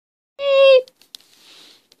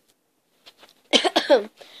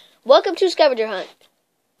Welcome to Scavenger Hunt.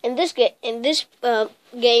 In this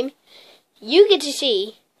game, you get to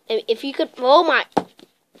see if you could. Oh my!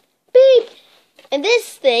 Beep. In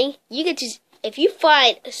this thing, you get to if you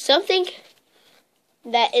find something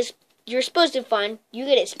that is you're supposed to find, you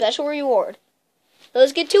get a special reward. So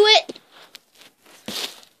let's get to it.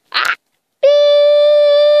 Ah! Beep.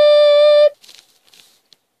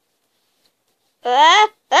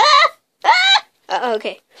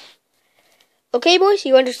 Okay. Okay, boys,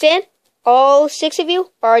 you understand? All 6 of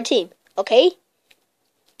you are a team, okay?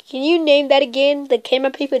 Can you name that again? The camera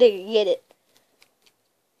people didn't get it.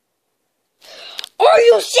 Are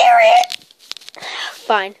you serious?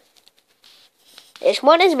 Fine. This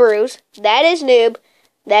one is Bruce. That is Noob.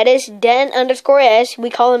 That is Den_S. We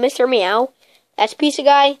call him Mr. Meow. That's Pizza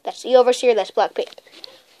Guy. That's the Overseer. That's Black Panther.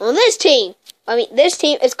 On this team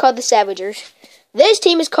is called the Scavengers. This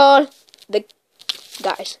team is called the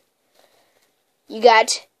Guys. You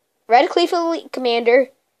got Red Cleveland Commander.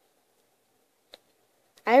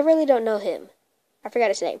 I really don't know him. I forgot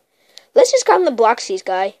his name. Let's just call him the Bloxies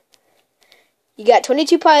guy. You got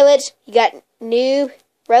 22 pilots. You got Noob's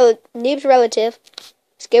relative.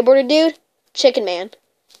 Skateboarder dude. Chicken man.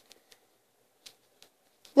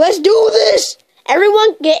 Let's do this!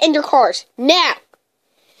 Everyone get in your cars. Now!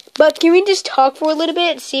 But can we just talk for a little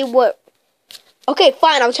bit and see what... Okay,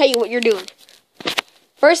 fine. I'll tell you what you're doing.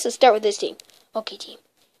 First, let's start with this team. Okay, team.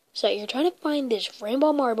 So you're trying to find this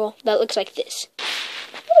rainbow marble that looks like this.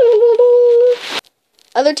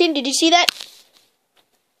 Other team, did you see that?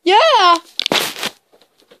 Yeah!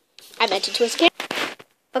 I meant it to escape.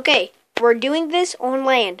 Okay, we're doing this on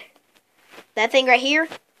land. That thing right here,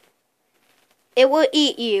 it will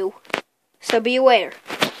eat you. So be aware.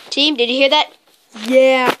 Team, did you hear that?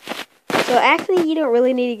 Yeah. So actually, you don't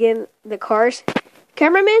really need to get in the cars.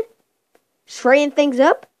 Cameraman, spraying things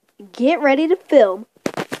up. Get ready to film.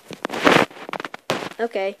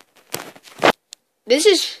 Okay. This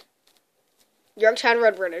is Yorktown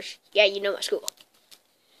Roadrunners. Yeah, you know my school.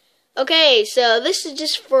 Okay, so this is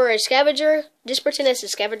just for a scavenger. Just pretend it's a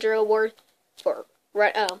scavenger award for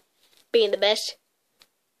being the best.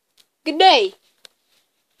 Good day.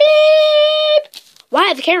 Beep.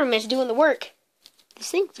 Why the cameraman's doing the work?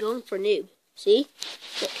 This thing's going for Noob. See?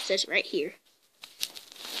 Look, it says right here.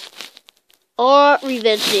 Or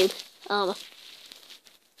Revenge Noob.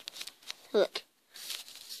 Look.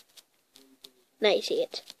 Now you see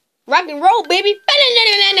it. Rock and roll, baby.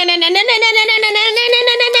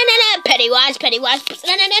 Pennywise.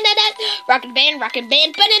 Rockin' band.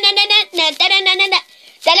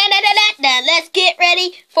 Let's get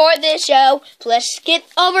ready for this show. Let's get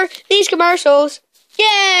over these commercials.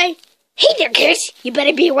 Yay! Hey there, kids. You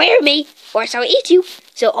better be aware of me, or else I'll eat you.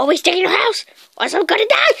 So always stay in your house, or else I'm gonna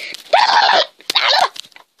die.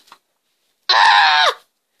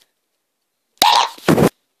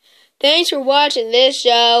 Thanks for watching this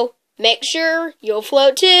show. Make sure you'll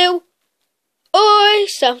float too, or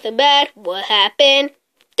something bad will happen.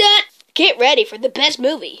 Done. Get ready for the best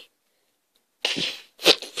movie.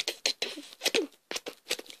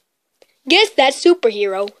 Guess that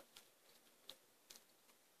superhero.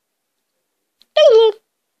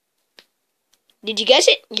 Did you guess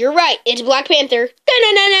it? You're right. It's Black Panther.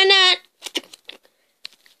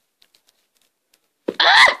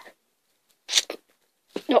 Ah!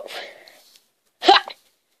 No. Ha!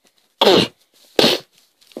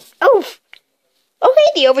 Oh.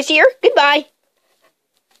 Okay, the Overseer. Goodbye.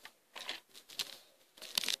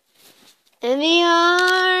 In the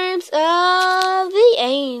arms of the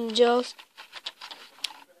angels.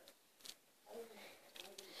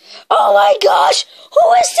 Oh my gosh!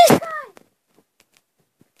 Who is this guy?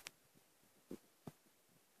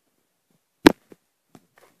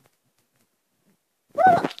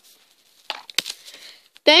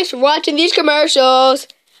 Thanks for watching these commercials.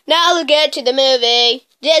 Now let's get to the movie.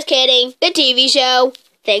 Just kidding. The TV show.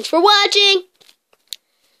 Thanks for watching.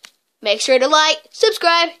 Make sure to like,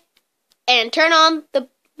 subscribe, and turn on the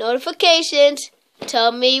notifications.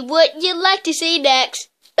 Tell me what you'd like to see next.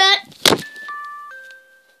 But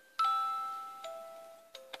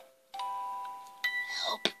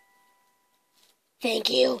help. Thank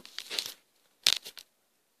you.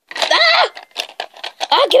 Ah!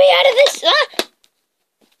 Oh, get me out of this. Ah!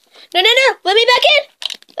 No. Let me back in.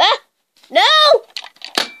 Ah! No!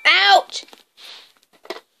 Ouch!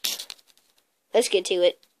 Let's get to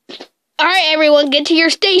it. Alright, everyone, get to your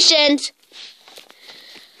stations.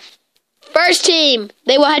 First team.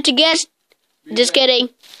 They will have to guess. Just kidding.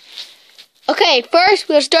 Okay, first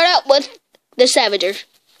we'll start out with the Scavengers.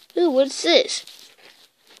 Ooh, what's this?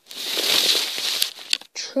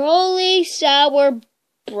 Trolley Sour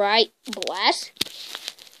Bright Blast?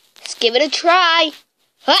 give it a try.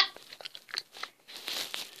 Huh?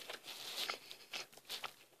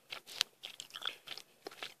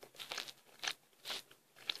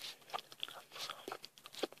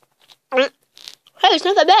 Hey, it's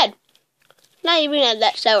not that bad. Not even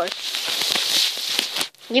that sour.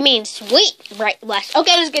 You mean sweet, right? Blast.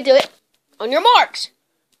 Okay, let's get to it. On your marks.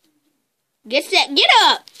 Get set. Get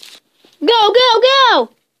up. Go, go, go.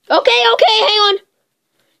 Okay, hang on.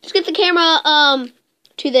 Just get the camera,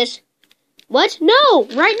 to this. What? No,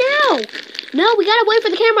 right now. No, we gotta wait for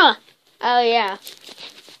the camera. Oh, yeah.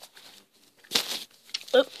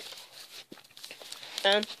 Oop.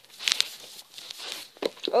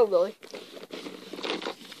 Oh, really?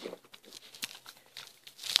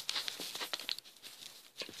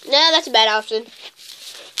 No, that's a bad option.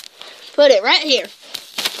 Put it right here.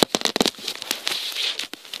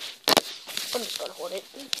 I'm just gonna hold it.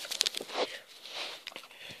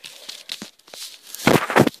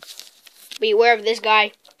 Beware of this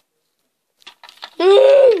guy.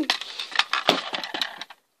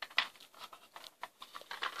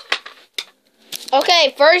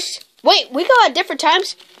 Okay, first. Wait, we go at different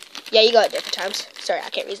times? Yeah, you go at different times. Sorry, I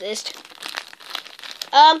can't resist.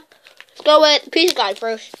 Let's go with the pizza guy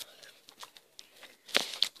first.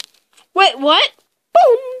 Wait, what?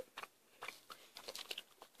 Boom!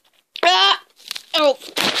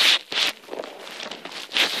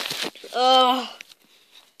 Oh.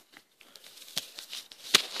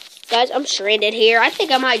 Guys, I'm stranded here. I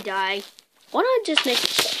think I might die. Why don't I just make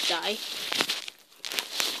myself die?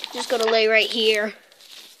 Just gonna lay right here.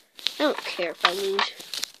 I don't care if I lose.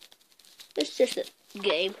 It's just a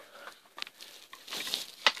game.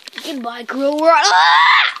 Goodbye, cruel world.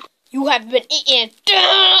 Ah! You have been eaten.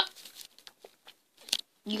 Duh!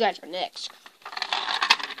 You guys are next.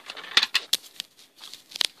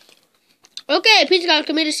 Okay, pizza guy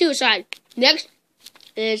committed suicide. Next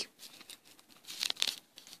is...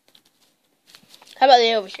 How about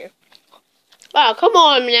the overseer? Oh, come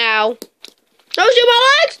on now. Don't shoot my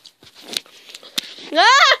legs!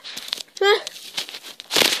 Ah!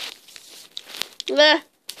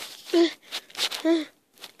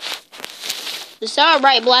 The sour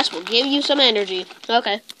bright blast will give you some energy.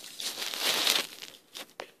 Okay.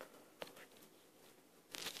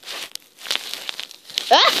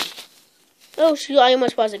 Ah! Oh shoot, I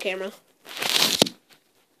almost paused the camera.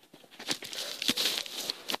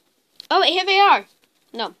 Oh wait, here they are.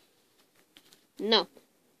 No. No.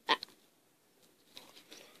 Ah.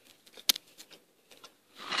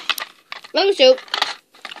 Let me shoot.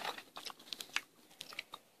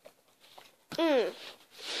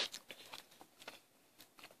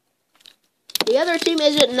 The other team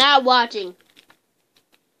isn't not watching.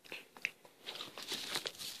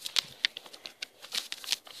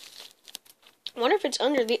 I wonder if it's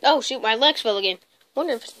under the... Oh, shoot, my legs fell again. I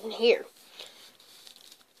wonder if it's in here.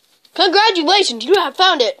 Congratulations, you have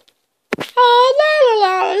found it. Oh, la,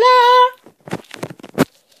 la, la, la.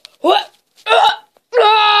 What? No!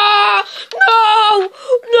 No!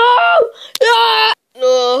 No! No!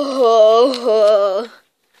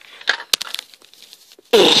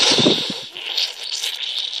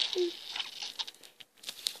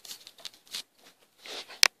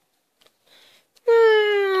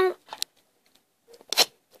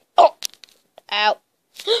 Ow.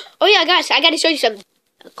 Oh yeah, guys, I gotta show you something.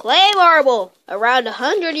 A clay marble, around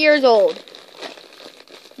 100 years old.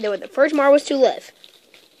 They were the first marbles to live.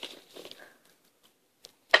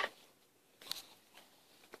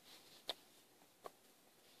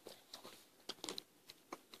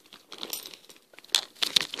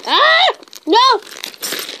 Ah! No!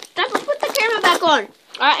 Stop, put the camera back on.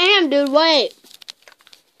 I am, dude, wait.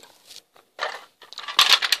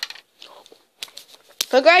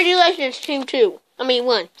 Congratulations, team 2. I mean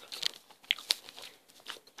 1.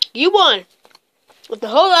 You won. With the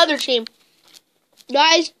whole other team.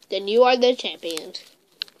 Guys, then you are the champions.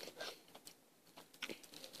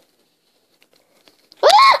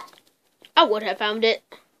 Ah! I would have found it.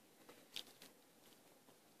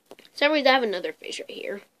 For some reason, I have another face right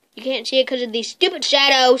here. You can't see it because of these stupid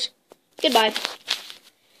shadows. Goodbye.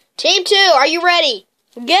 Team 2, are you ready?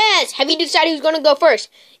 Yes. Have you decided who's going to go first?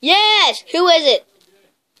 Yes. Who is it?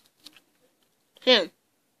 Him.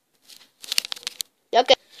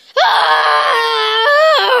 Okay.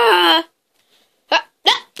 Ah! Ah! Ah!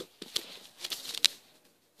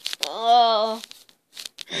 Oh.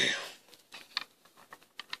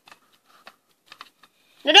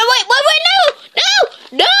 No, wait,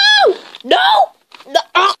 no!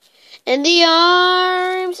 Ah! In the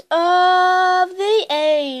arms of the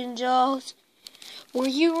angels, will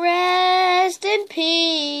you rest in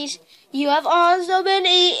peace? You have also been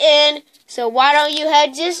eaten. So why don't you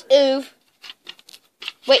head just oof?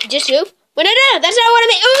 Wait, just oof? Wait, no, that's not what I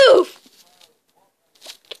mean. Oof!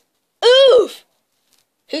 Oof!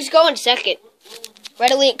 Who's going second?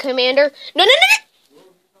 Red Elite Commander? No!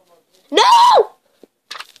 No!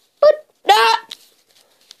 But, no!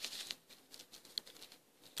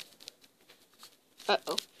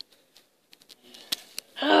 Uh-oh.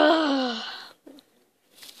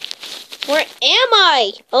 Where am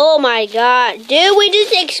I? Oh my god. Dude, we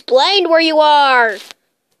just explained where you are.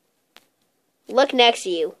 Look next to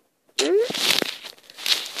you. No.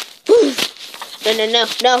 Dun, dun,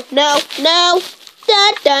 dun. No.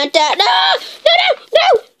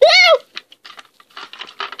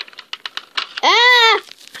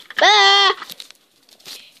 Ah.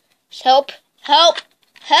 Help.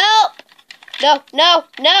 No.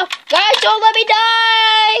 Guys, don't let me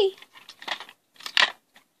die.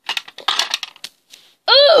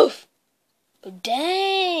 Oof. Oh,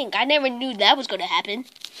 dang. I never knew that was going to happen.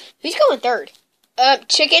 Who's going third?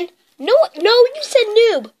 Chicken? No, you said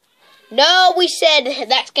noob. No, we said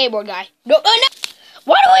that skateboard guy. No.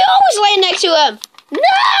 Why do we always land next to him?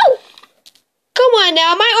 No! Come on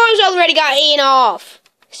now, my arms already got eaten off.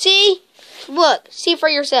 See? Look, see for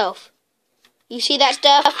yourself. You see that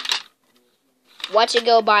stuff? Watch it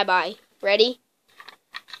go bye-bye. Ready?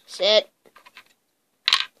 Set.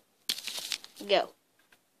 Go.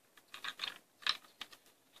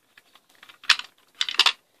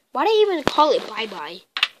 Why do you even call it bye-bye?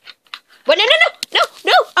 But no.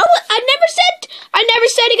 I never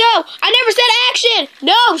said to go. I never said action.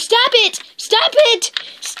 No, stop it.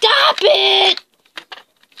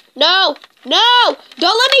 No.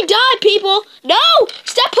 Don't let me die, people. No,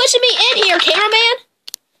 stop pushing me in here, cameraman.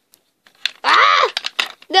 Ah,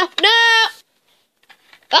 no.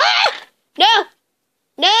 Ah, no.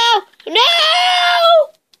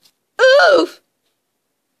 Oof.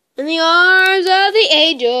 In the arms of the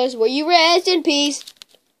angels, will you rest in peace?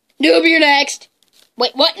 Noob, you're next.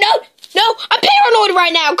 Wait, what? No, I'm paranoid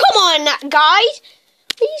right now. Come on, guys.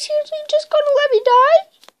 Are you seriously just gonna let me die?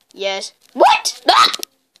 Yes. What? Ah!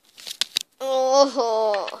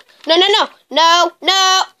 Oh. No.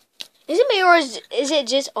 Is it me or is it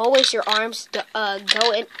just always your arms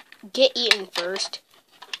go and get eaten first?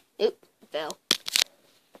 Oop, fell.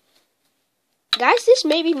 Guys, this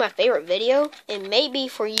may be my favorite video, and maybe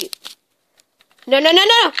for you. No.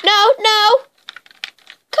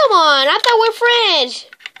 Come on, I thought we're friends.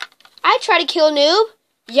 I tried to kill Noob.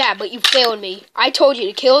 Yeah, but you failed me. I told you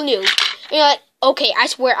to kill Noob. And you're like, okay, I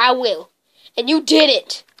swear I will. And you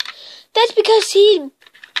didn't. That's because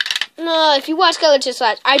no, if you watch Skeleton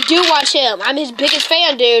Slash, I do watch him. I'm his biggest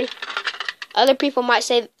fan, dude. Other people might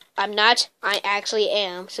say I'm not. I actually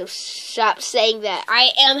am. So stop saying that.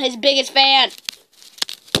 I am his biggest fan.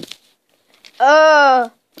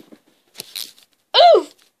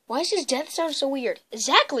 Oof! Why is his death sound so weird?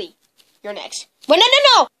 Exactly. You're next. Wait,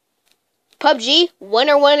 no. PUBG,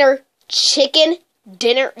 winner, chicken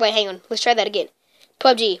dinner. Wait, hang on. Let's try that again.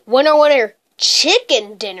 PUBG, winner,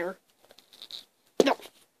 chicken dinner. No.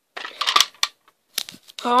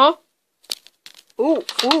 Huh? Ooh,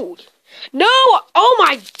 food. No! Oh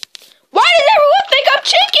my... Why does everyone think I'm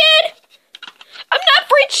chicken? I'm not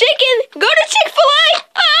free chicken. Go to Chick-fil-A.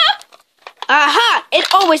 Ah! Aha! It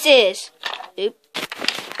always is. Oop.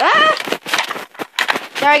 Ah!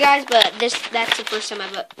 Sorry guys, but that's the first time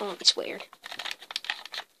I've swear.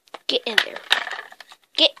 Get in there.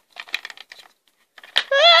 Get.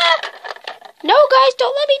 Ah! No guys,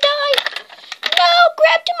 don't let me die. No,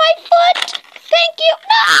 grab to my foot. Thank you.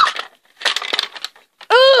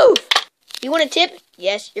 No! Ooh! You want a tip?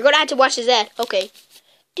 Yes. You're gonna have to watch his ad. Okay.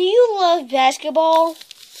 Do you love basketball?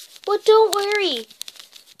 Well, don't worry.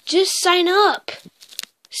 Just sign up.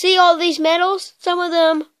 See all these medals? Some of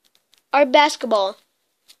them are basketball.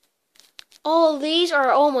 All of these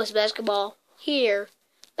are almost basketball. Here.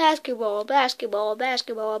 Basketball. No, that's football.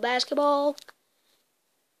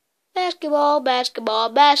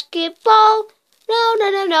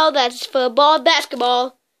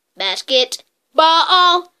 Basketball.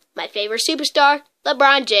 Basketball. My favorite superstar,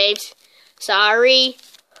 LeBron James. Sorry.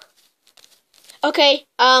 Okay,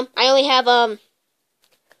 I only have,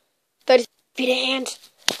 30 feet of hands.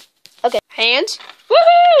 Okay, hands.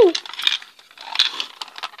 Woohoo!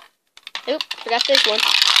 Oop, forgot this one.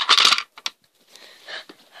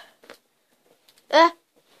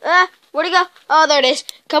 Where'd it go? Oh, there it is.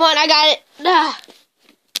 Come on, I got it.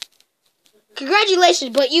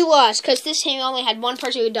 Congratulations, but you lost, because this team only had one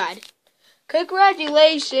person who died.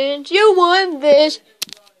 Congratulations, you won this.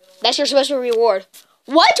 That's your special reward.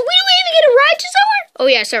 What? We don't even get a ride to somewhere? Oh,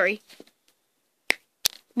 yeah, sorry.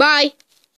 Bye.